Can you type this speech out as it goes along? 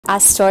A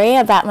story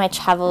about my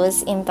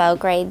travels in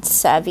Belgrade,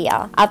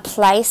 Serbia, a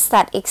place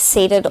that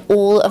exceeded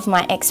all of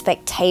my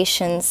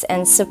expectations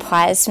and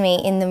surprised me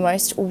in the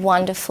most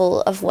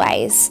wonderful of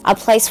ways. A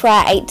place where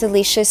I ate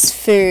delicious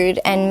food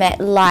and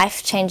met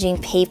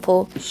life-changing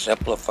people.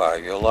 Simplify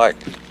your life.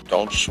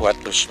 Don't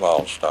sweat the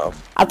small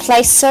stuff. A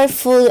place so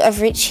full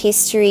of rich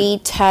history,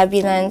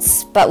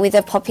 turbulence, but with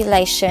a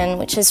population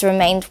which has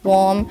remained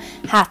warm,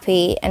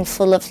 happy and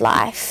full of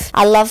life.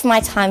 I love my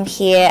time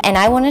here and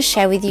I want to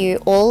share with you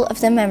all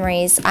of the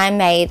memories I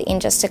made in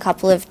just a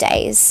couple of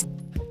days.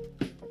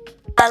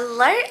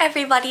 Hello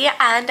everybody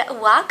and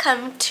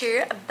welcome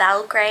to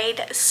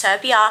Belgrade,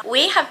 Serbia.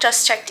 We have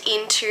just checked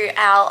into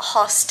our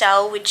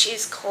hostel, which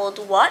is called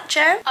what,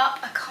 Jo? Up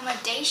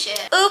accommodation.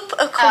 Up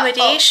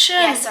accommodation.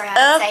 Yeah, sorry,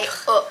 I would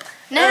say up.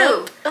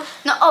 No,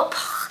 not up.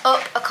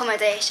 Up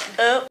accommodation.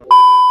 Up.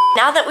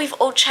 Now that we've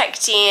all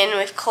checked in,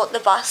 we've caught the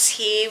bus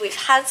here, we've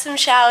had some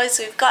showers,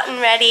 we've gotten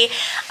ready,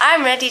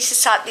 I'm ready to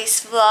start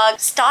this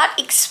vlog, start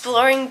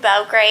exploring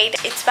Belgrade.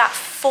 It's about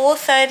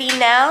 4:30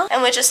 now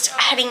and we're just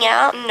heading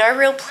out. No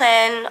real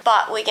plan,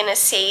 but we're gonna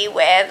see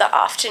where the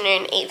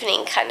afternoon,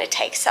 evening kind of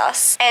takes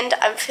us. And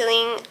I'm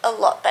feeling a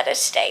lot better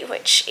today,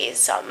 which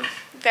is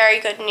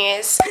very good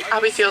news.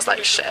 Abby feels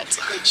like shit.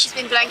 She's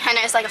been blowing her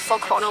nose like a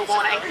foghorn all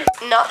morning.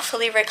 Not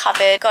fully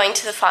recovered. Going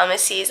to the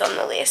pharmacy is on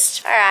the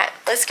list. Alright,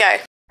 let's go.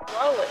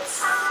 Whoa,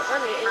 it's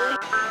sunny.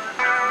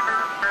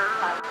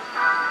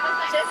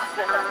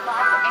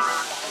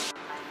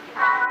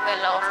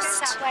 We're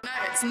lost. No,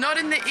 it's not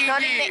in the EU.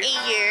 Not in the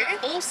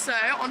EU. Also,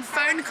 on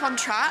phone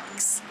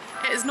contracts,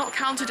 it is not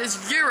counted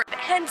as euro.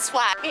 Hence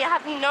why we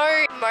have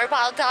no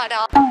mobile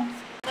data.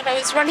 But I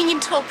was running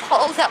into a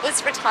pole that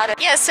was retarded.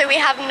 Yeah, so we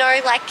have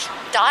no, like,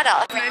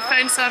 data. No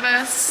phone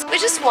service. We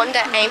just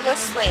wander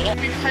aimlessly.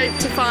 We hope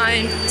to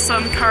find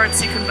some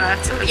currency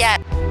converters. Yeah.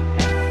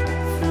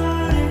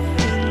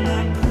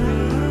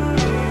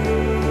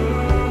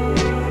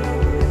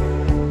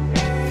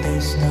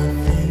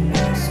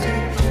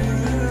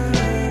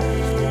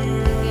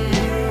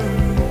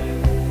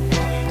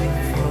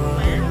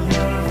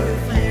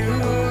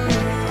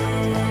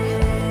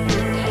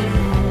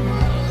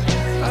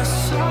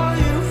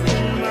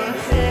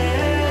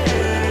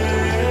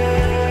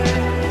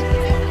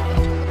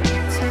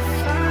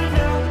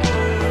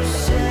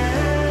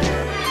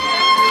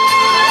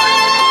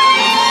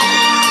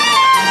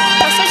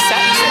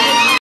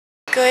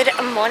 Good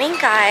morning,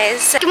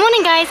 guys. Good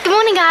morning, guys. Good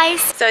morning,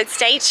 guys. So it's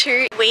day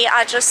 2. We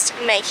are just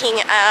making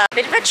a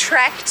bit of a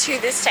trek to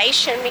the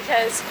station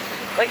because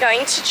we're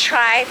going to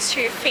try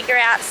to figure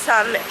out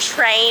some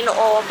train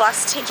or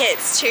bus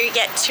tickets to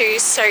get to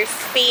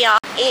Sofia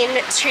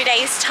in 2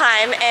 days'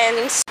 time,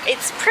 and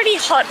it's pretty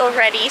hot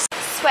already.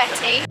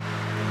 Sweaty.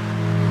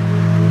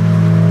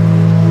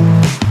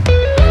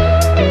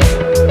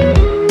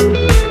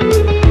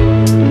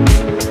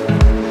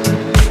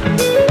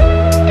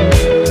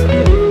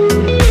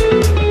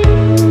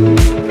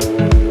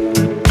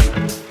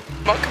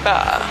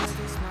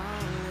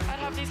 I'd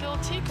have these little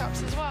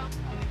teacups as well.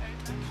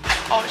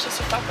 Oh, it's just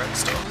a fabric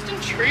store. I'm just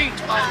intrigued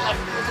by like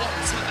what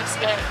this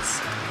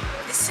is.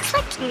 This is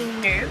like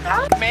new,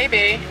 though.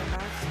 Maybe.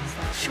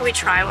 Should we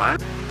try one?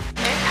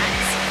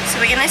 So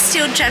we're gonna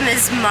steal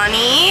Gemma's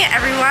money.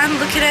 Everyone,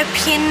 look at her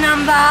PIN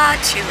number.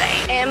 Too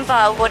late.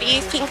 Amber, what do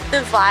you think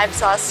the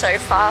vibes are so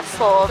far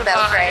for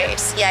Belgrade?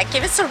 Yeah,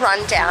 give us a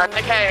rundown.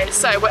 Okay,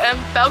 so we're in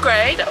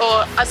Belgrade,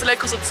 or as the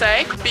locals would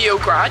say,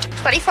 Belgrade.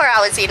 24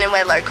 hours in and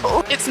we're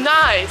local. It's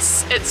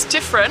nice, it's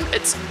different,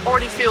 it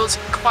already feels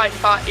quite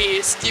far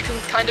east. You can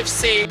kind of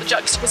see the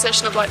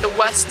juxtaposition of like the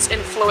West's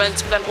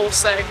influence, but then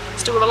also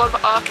still a lot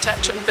of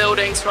architecture and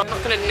buildings, so I'm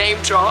not going to name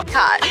drop.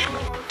 Cut.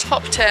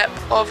 Top tip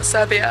of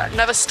Serbia,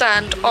 never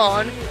stand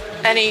on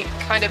any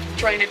kind of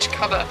drainage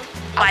cover.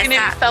 Why is I nearly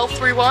that? fell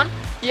through one.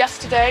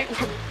 Yesterday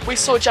we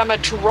saw Gemma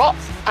drop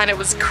and it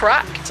was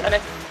cracked, and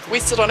if we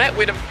stood on it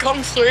we'd have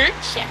gone through.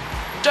 Yeah.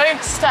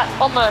 Don't step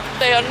on them,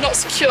 they are not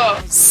secure.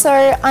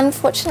 So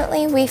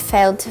unfortunately we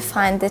failed to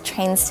find the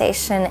train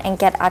station and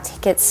get our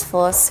tickets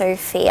for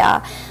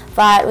Sofia,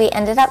 but we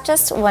ended up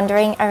just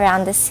wandering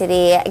around the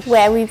city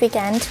where we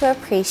began to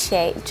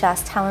appreciate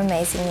just how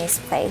amazing this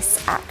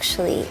place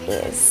actually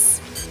is.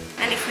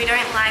 And if we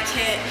don't like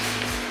it,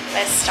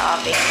 we're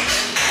starving.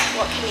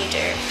 What can you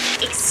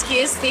do?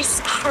 Excuse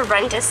this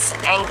horrendous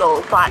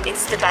angle, but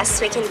it's the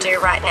best we can do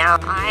right now.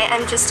 I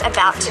am just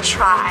about to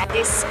try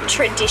this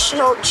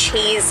traditional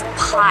cheese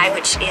pie,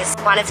 which is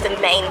one of the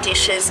main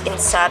dishes in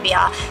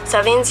Serbia.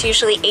 Serbians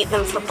usually eat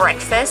them for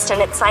breakfast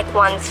and it's like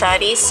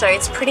 1:30, so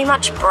it's pretty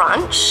much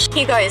brunch.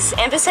 Here goes.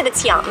 Amber said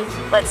it's yum.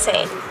 Let's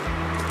see.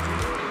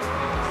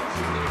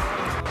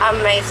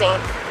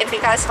 Amazing. If you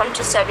guys come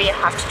to Serbia, you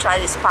have to try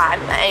this pie.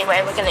 But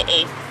anyway, we're gonna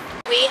eat.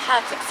 We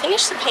have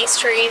finished the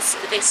pastries.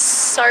 It is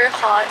so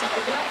hot.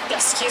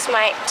 Excuse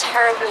my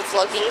terrible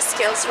vlogging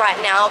skills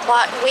right now,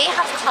 but we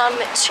have come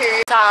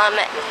to some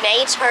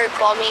NATO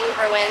bombing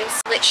ruins,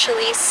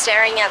 literally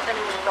staring at them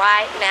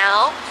right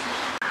now.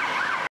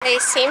 They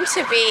seem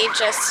to be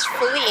just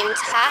fully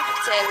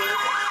intact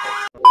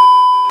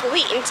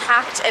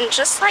and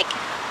just like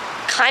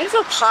kind of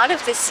a part of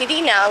the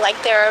city now. Like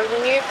there are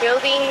new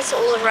buildings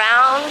all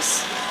around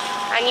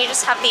and you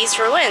just have these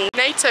ruins.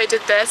 NATO did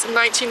this in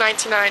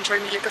 1999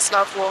 during the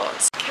Yugoslav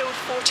wars. Killed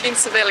 14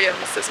 civilians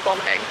this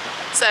bombing.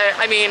 So,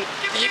 I mean,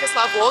 the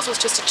Yugoslav wars was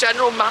just a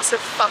general massive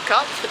fuck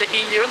up for the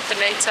EU and for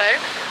NATO,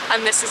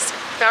 and this is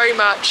very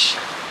much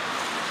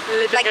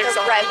living like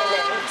example. The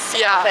remnants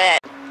yeah. of it.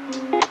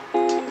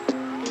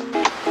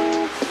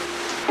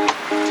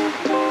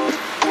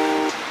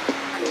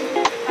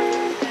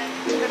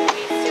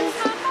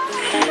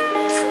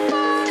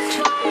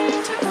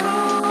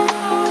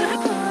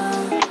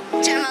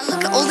 Gemma,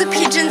 look, all the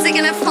pigeons are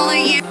gonna follow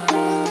you.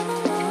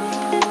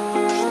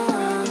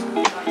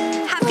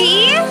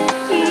 Happy?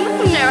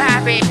 No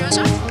happy.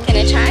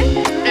 Gonna try?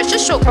 It's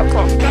just short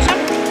popcorn.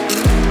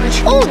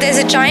 Oh, there's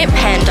a giant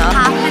panda.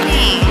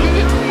 Happening.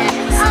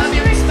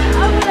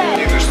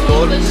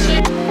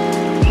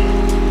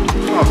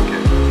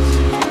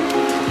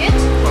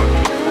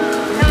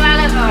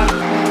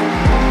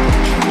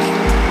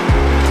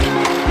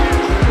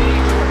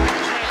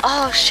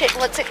 Oh shit,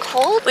 what's it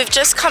called? We've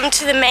just come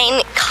to the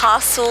main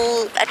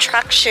castle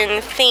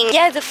attraction thing.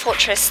 Yeah, the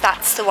fortress,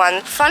 that's the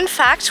one. Fun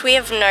fact, we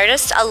have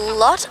noticed a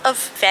lot of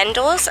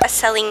vendors are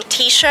selling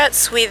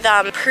t-shirts with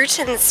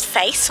Putin's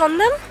face on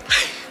them.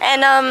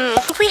 And I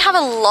think we have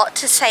a lot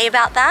to say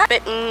about that,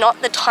 but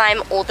not the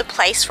time or the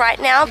place right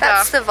now.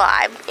 That's the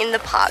vibe in the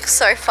park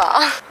so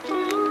far.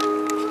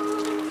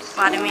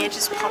 Vladimir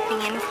just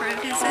popping in for a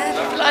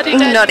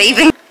visit. Not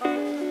even.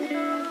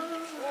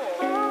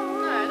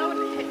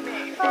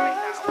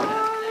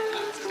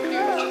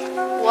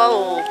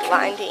 Whoa,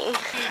 blinding.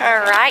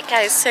 Alright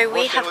guys, so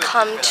we have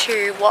come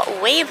to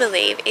what we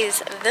believe is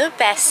the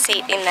best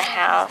seat in the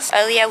house.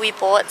 Earlier we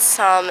bought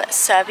some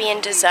Serbian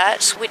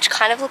desserts which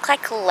kind of look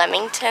like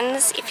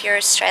lemingtons. If you're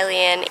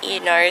Australian, you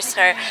know,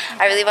 so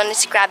I really wanted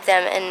to grab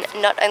them and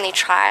not only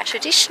try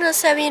traditional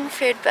Serbian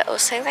food but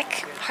also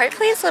like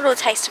hopefully it's a little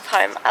taste of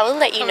home. I will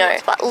let you know.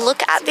 But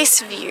look at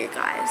this view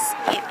guys.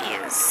 It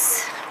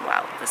is,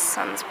 well, the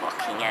sun's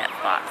blocking it,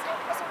 but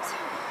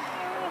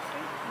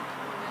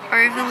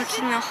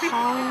overlooking the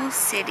whole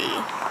city.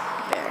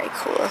 Very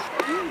cool. Oh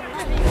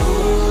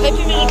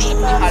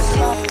my god, I'm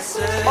so excited.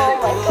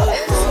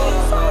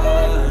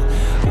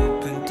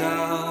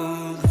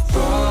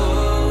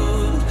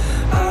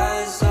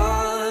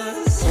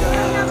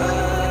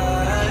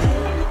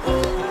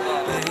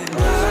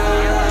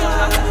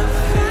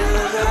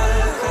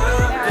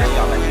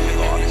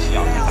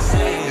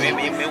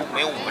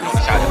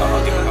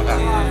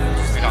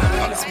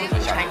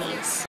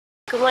 Chinese.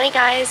 Good morning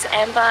guys,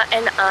 Amber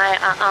and I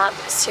are up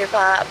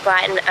super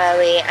bright and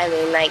early, I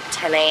mean like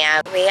 10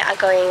 AM. We are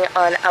going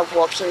on a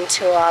walking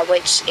tour,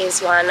 which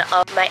is one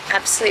of my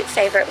absolute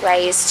favorite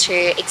ways to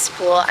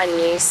explore a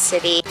new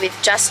city. We've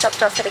just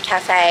stopped off at a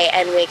cafe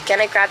and we're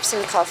gonna grab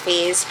some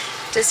coffees,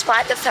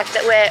 despite the fact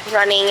that we're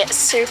running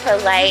super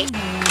late.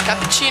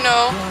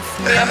 Cappuccino,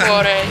 mi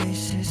amore.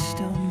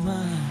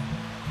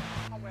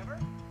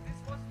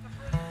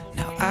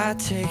 Now I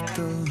take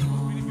the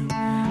long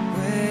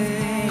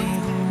way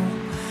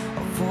home,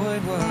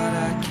 avoid what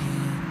I can.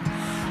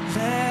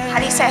 How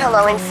do you say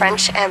hello in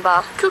French,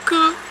 Amber?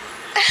 Coucou.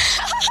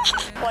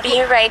 What are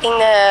you rating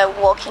the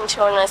walking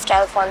tour on a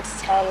scale of 1 to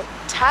 10?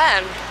 10.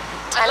 10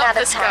 I love out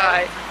of this 10.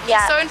 guy. Yeah.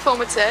 He's so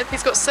informative.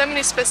 He's got so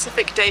many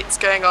specific dates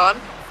going on,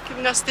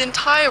 giving us the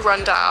entire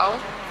rundown.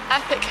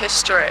 Epic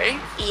history.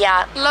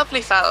 Yeah.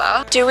 Lovely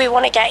fella. Do we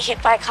want to get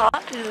hit by a car?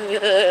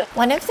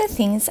 One of the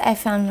things I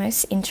found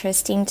most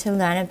interesting to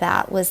learn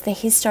about was the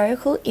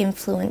historical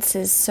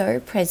influences so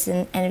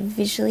present and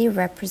visually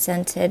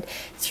represented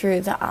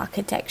through the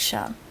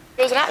architecture.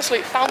 It was an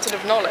absolute fountain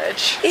of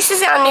knowledge. This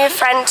is our new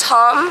friend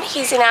Tom.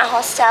 He's in our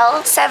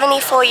hostel,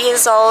 74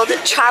 years old,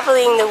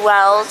 traveling the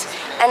world,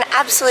 an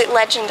absolute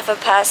legend of a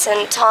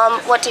person. Tom,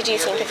 what did you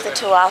think of the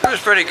tour? It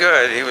was pretty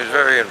good. He was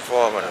very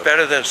informative.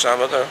 Better than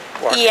some of the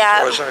walking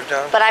tours I've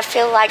done. But I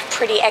feel like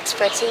pretty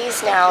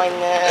expertise now in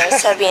the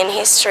Serbian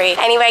history.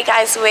 Anyway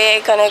guys, we're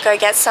gonna go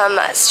get some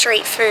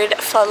street food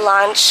for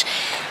lunch.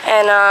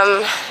 And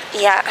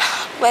yeah,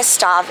 we're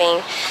starving.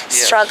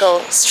 Yes.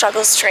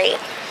 Struggle street.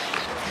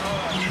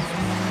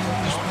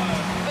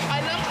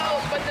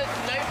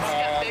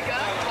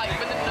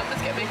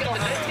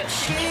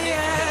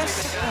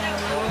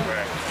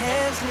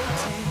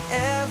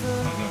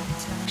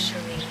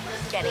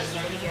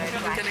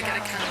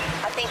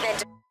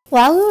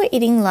 While we were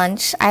eating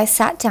lunch, I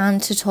sat down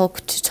to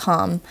talk to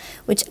Tom,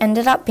 which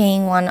ended up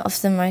being one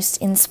of the most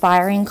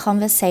inspiring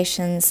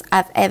conversations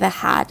I've ever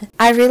had.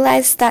 I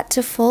realized that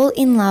to fall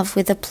in love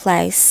with a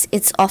place,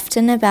 it's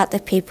often about the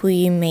people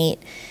you meet,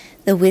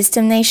 the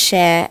wisdom they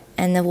share,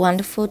 and the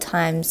wonderful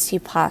times you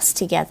pass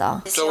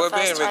together. So we're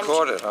being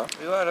recorded, huh?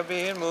 You ought to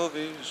be in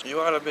movies.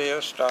 You ought to be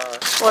a star.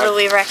 What do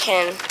we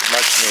reckon?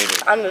 Much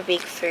needed. I'm a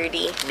big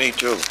foodie. Me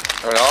too.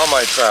 I mean, all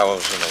my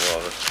travels in the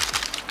world, it's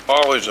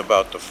always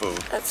about the food.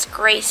 That's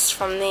grease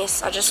from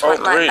this. I just Oh,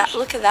 want like grease. that.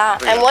 Look at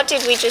that. Yeah. And what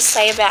did we just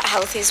say about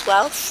health is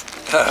wealth?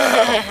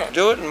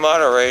 Do it in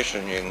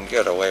moderation, you can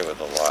get away with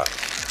a lot.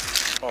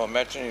 Oh,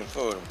 mentioning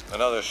food,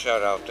 another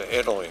shout out to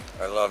Italy.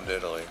 I loved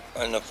Italy.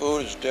 And the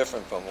food is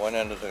different from one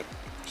end of the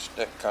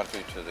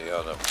country to the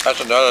other.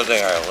 That's another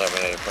thing I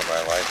eliminated from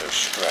my life is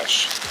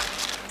stress.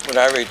 When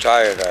I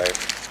retired, I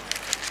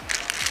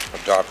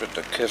adopted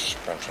the KISS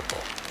principle.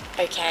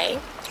 Okay.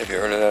 Have you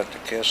heard of that, the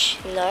KISS?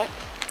 No.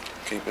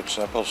 Keep it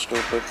simple,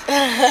 stupid.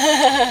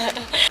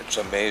 It's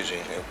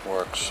amazing. It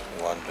works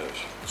wonders.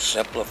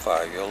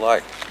 Simplify your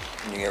life.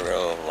 You get rid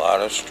of a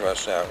lot of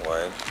stress that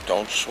way.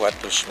 Don't sweat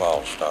the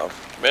small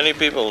stuff. Many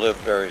people live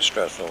very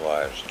stressful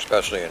lives,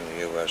 especially in the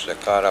U.S. They're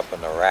caught up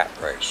in the rat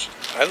race.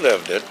 I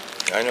lived it.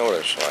 I know what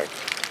it's like.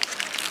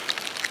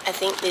 I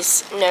think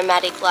this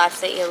nomadic life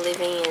that you're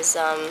living is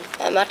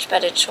a much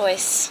better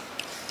choice.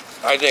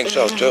 I think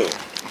so too.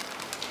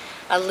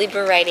 A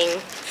liberating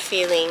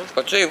feeling.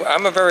 But see,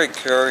 I'm a very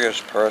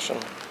curious person.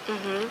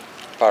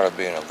 Part of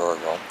being a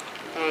Virgo.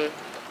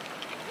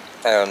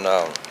 And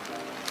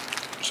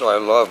so I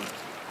love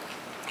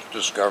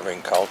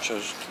discovering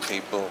cultures,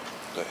 people,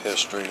 the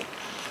history,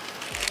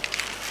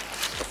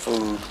 the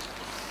food,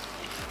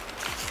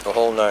 the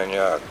whole 9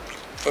 yards.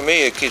 For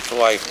me, it keeps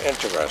life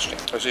interesting.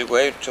 I see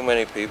way too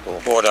many people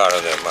bored out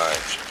of their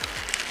minds.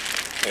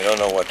 They don't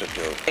know what to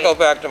do. I go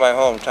back to my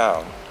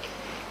hometown.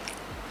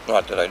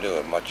 Not that I do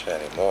it much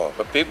anymore,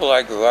 but people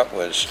I grew up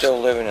with still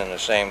living in the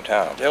same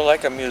town. They're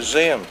like a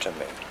museum to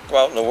me. Go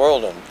out in the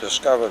world and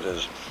discover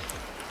there's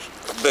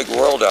a big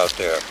world out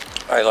there.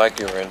 I like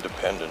your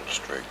independent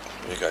streak.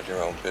 You got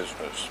your own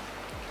business.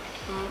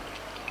 And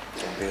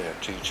being a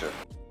teacher.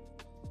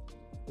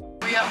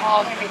 We are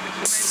on the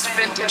most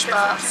vintage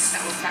bus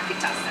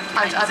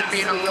I've ever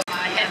been on.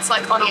 It's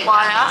like on a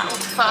wire. When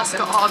we first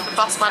got on, the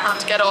bus man had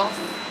to get off,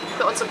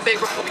 put on some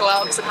big rubber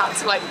gloves and had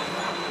to like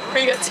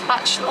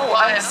reattach the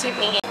wire. You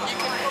can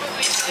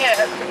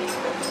probably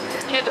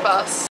hear the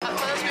bus. At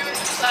first we were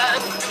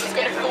concerned it was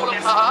going to fall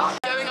apart.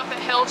 Going up a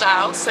hill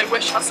now, so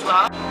wish us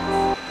luck.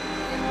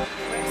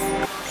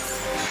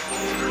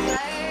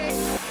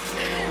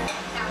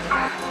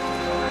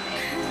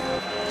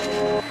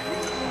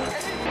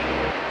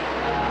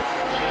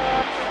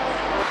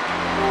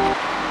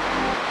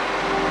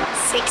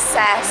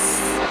 Success.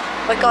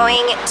 We're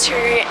going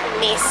to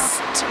Nice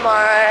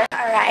tomorrow.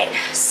 Alright,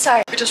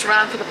 so We just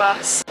ran for the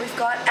bus. we've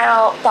got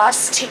our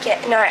bus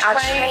ticket. No, our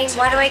train.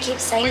 Why do I keep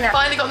saying We that?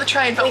 finally got on the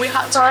train, but we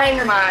had to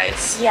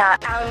compromise. Yeah,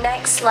 our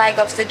next leg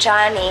of the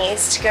journey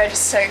is to go to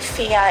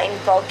Sofia in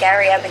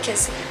Bulgaria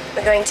because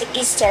we're going to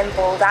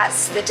Istanbul.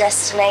 That's the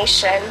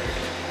destination.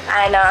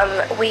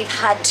 And we've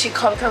had to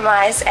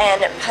compromise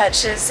and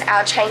purchase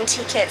our train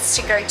tickets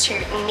to go to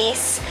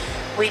Nice,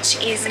 which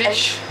is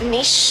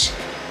Niš,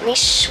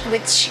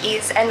 which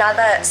is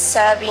another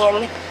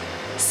Serbian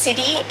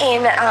city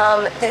in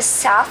the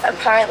south.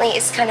 Apparently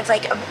it's kind of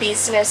like a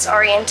business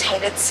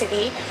orientated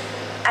city,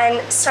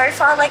 and so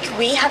far like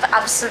we have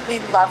absolutely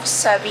loved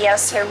Serbia,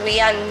 so we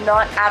are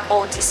not at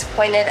all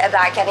disappointed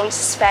about getting to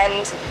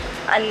spend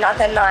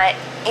another night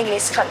in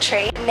this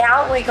country.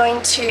 Now we're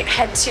going to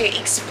head to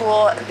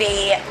explore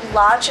the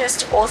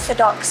largest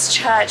Orthodox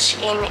church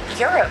in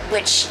Europe,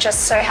 which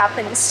just so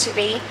happens to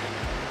be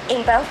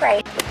in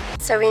Belgrade.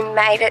 So we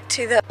made it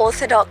to the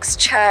Orthodox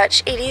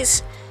church. It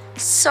is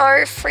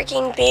so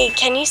freaking big.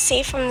 Can you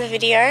see from the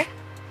video?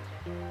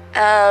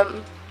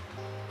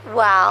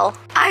 Wow.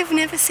 I've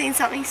never seen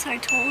something so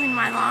tall in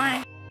my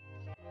life.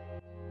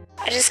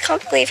 I just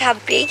can't believe how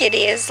big it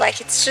is.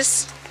 Like, it's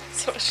just...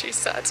 That's what she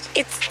said.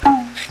 It's...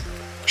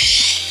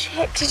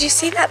 Shit, did you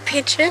see that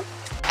pigeon?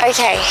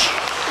 Okay.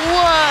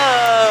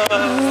 Whoa!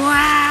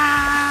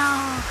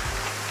 Wow.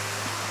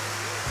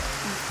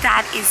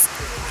 That is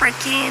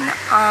freaking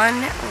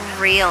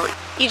unreal.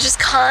 You just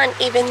can't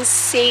even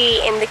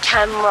see in the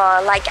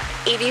camera. Like,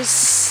 it is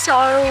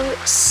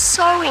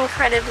so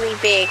incredibly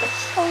big.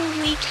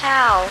 Holy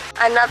cow.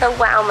 Another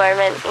wow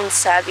moment in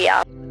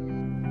Serbia.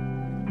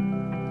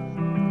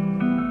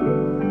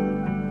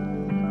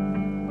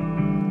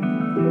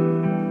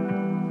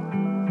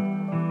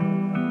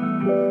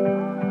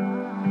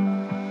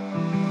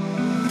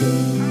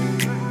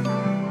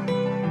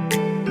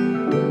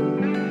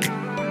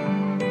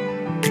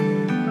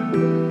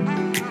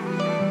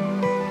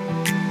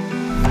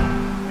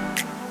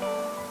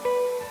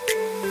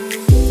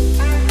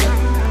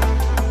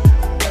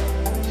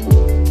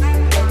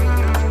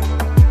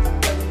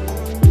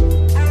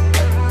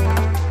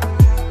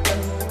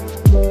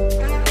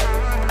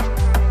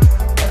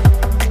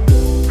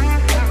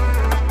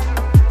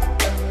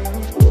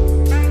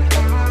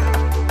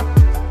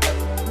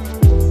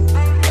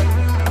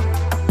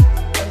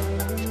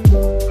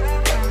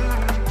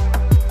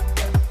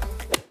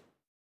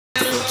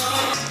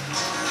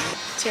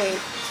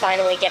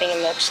 Finally getting a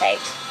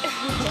milkshake.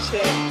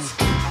 Cheers.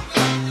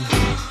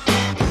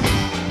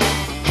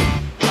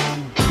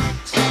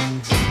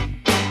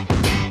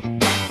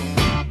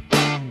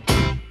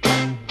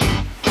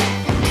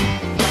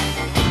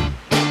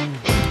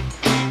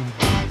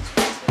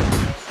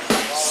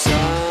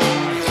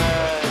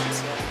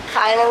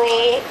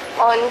 Finally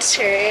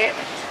onto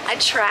a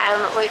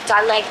tram. We've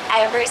done like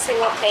every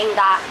single thing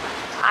that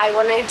I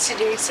wanted to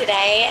do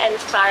today, and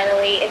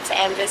finally it's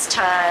Amber's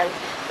turn.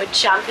 We're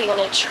jumping on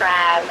a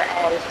tram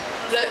and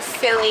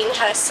fulfilling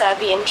her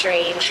Serbian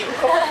dream.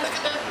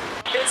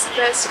 Is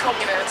this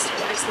communist?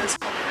 Is this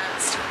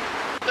communist?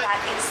 That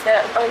is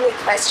the only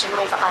question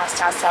we've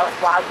asked ourselves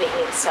while being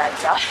in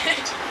Serbia.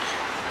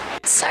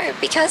 So,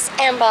 because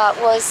Amber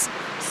was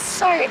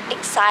so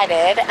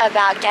excited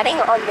about getting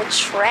on the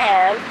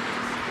tram,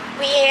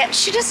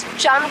 she just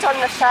jumped on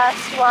the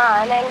first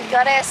one and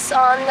got us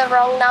on the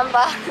wrong number.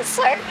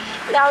 So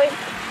now we're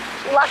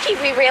lucky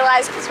we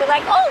realised, because we're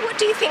like, oh, what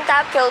do you think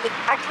that building,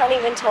 I can't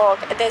even talk,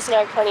 there's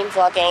no point in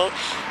vlogging.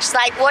 She's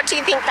like, what do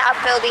you think that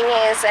building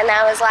is? And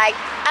I was like,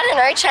 I don't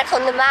know, check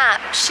on the map.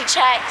 She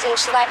checked and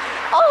she's like,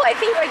 oh, I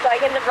think we're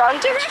going in the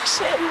wrong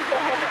direction.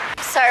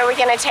 So we're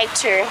gonna take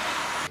 2.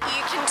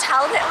 You can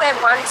tell that we're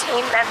one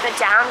team member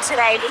down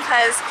today,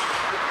 because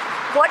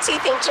what do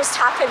you think just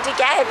happened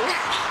again?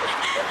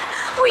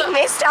 We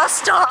missed our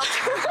stop.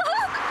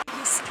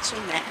 It's such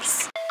a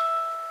mess.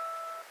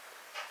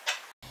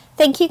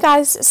 Thank you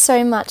guys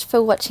so much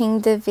for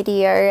watching the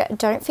video.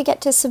 Don't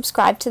forget to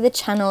subscribe to the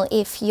channel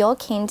if you're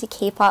keen to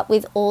keep up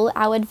with all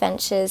our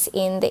adventures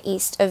in the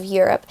east of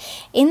Europe.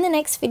 In the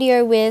next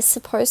video, we're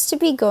supposed to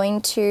be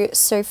going to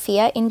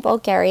Sofia in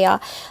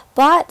Bulgaria,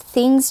 but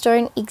things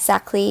don't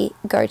exactly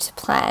go to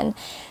plan.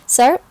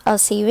 So I'll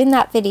see you in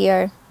that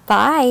video.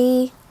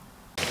 Bye!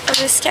 On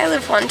a scale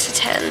of 1 to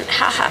 10,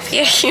 how happy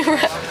are you?